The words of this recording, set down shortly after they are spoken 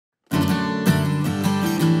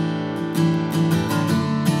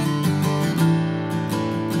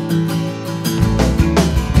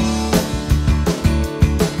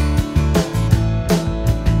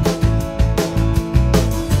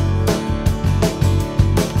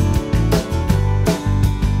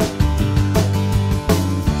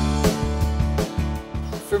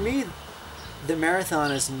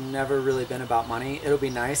marathon has never really been about money. It'll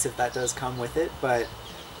be nice if that does come with it, but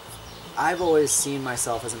I've always seen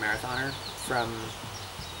myself as a marathoner. From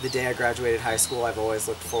the day I graduated high school, I've always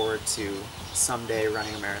looked forward to someday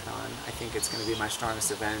running a marathon. I think it's going to be my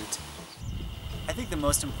strongest event. I think the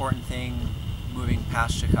most important thing moving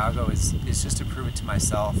past Chicago is just to prove it to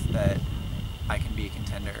myself that I can be a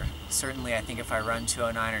contender. Certainly, I think if I run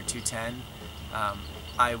 209 or 210,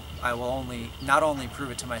 I will not only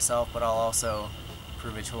prove it to myself, but I'll also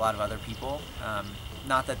prove it to a lot of other people.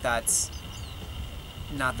 Not that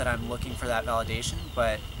I'm looking for that validation,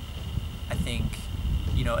 but I think,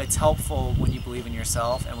 you know, it's helpful when you believe in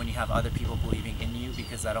yourself and when you have other people believing in you,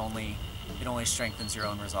 because it only strengthens your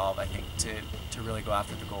own resolve, I think, to really go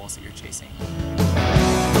after the goals that you're chasing.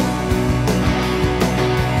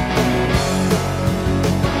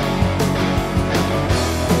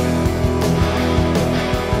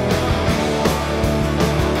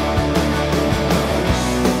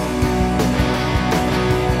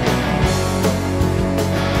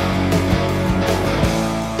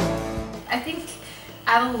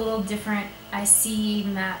 I'm a little different. I see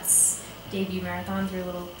Matt's debut marathon through a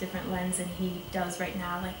little different lens than he does right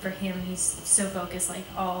now. Like for him, he's so focused, like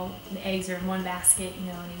all the eggs are in one basket, you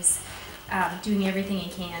know, and he's doing everything he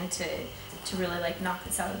can to really like knock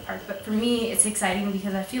this out of the park. But for me, it's exciting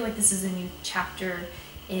because I feel like this is a new chapter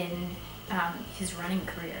in his running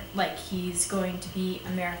career. Like he's going to be a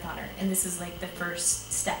marathoner, and this is like the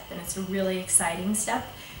first step, and it's a really exciting step.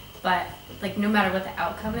 But like no matter what the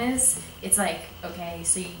outcome is, it's like, okay,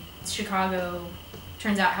 so Chicago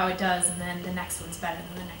turns out how it does, and then the next one's better,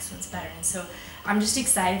 and the next one's better. And so I'm just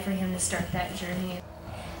excited for him to start that journey.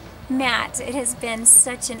 Matt, it has been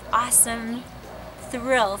such an awesome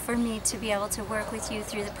thrill for me to be able to work with you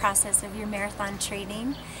through the process of your marathon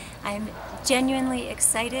training. I'm genuinely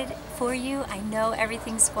excited for you. I know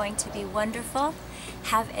everything's going to be wonderful.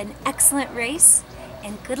 Have an excellent race,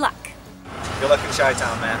 and good luck. Good luck in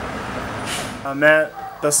Chi-Town, man.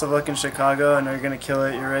 Matt, best of luck in Chicago. I know you're going to kill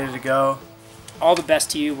it. You're ready to go. All the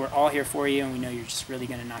best to you. We're all here for you, and we know you're just really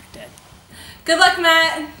going to knock it dead. Good luck,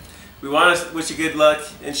 Matt. We want to wish you good luck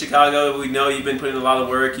in Chicago. We know you've been putting in a lot of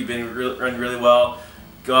work. You've been running really well.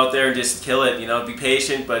 Go out there and just kill it. You know, be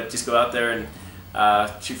patient, but just go out there and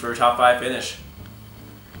shoot for a top 5 finish.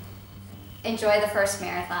 Enjoy the first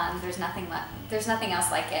marathon. There's nothing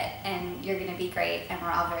else like it, and you're going to be great, and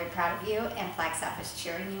we're all very proud of you, and Flagstaff is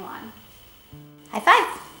cheering you on. High five!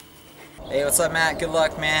 Hey, what's up, Matt? Good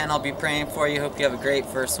luck, man. I'll be praying for you. Hope you have a great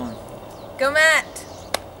first one. Go, Matt!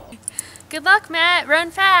 Good luck, Matt. Run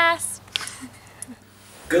fast.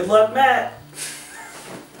 Good luck, Matt!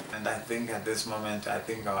 And I think at this moment, I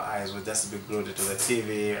think our eyes will just be glued to the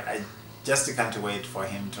TV. I just can't wait for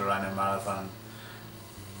him to run a marathon.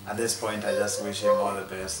 At this point, I just wish him all the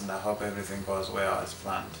best, and I hope everything goes well as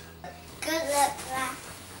planned. Good luck, Matt.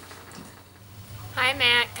 Hi,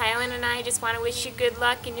 Matt. Kylan and I just want to wish you good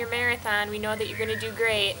luck in your marathon. We know that you're going to do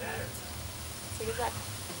great. So good luck.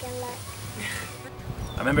 Good luck.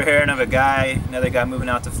 I remember hearing of another guy moving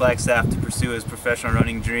out to Flagstaff to pursue his professional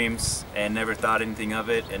running dreams and never thought anything of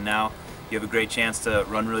it, and now you have a great chance to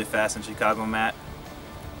run really fast in Chicago, Matt.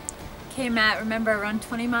 Okay, Matt, remember, run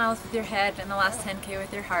 20 miles with your head and the last 10K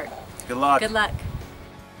with your heart. Good luck. Good luck.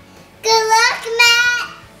 Good luck,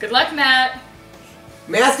 Matt. Good luck, Matt.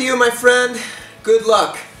 Matthew, my friend, good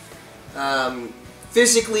luck.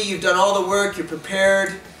 Physically, you've done all the work, you're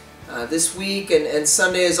prepared this week, and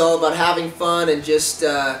Sunday is all about having fun and just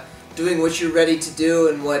doing what you're ready to do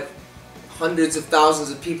and what hundreds of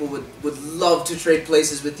thousands of people would love to trade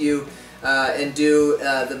places with you and do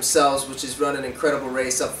themselves, which is run an incredible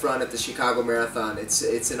race up front at the Chicago Marathon.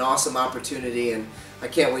 It's an awesome opportunity, and I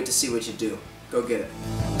can't wait to see what you do. Go get it.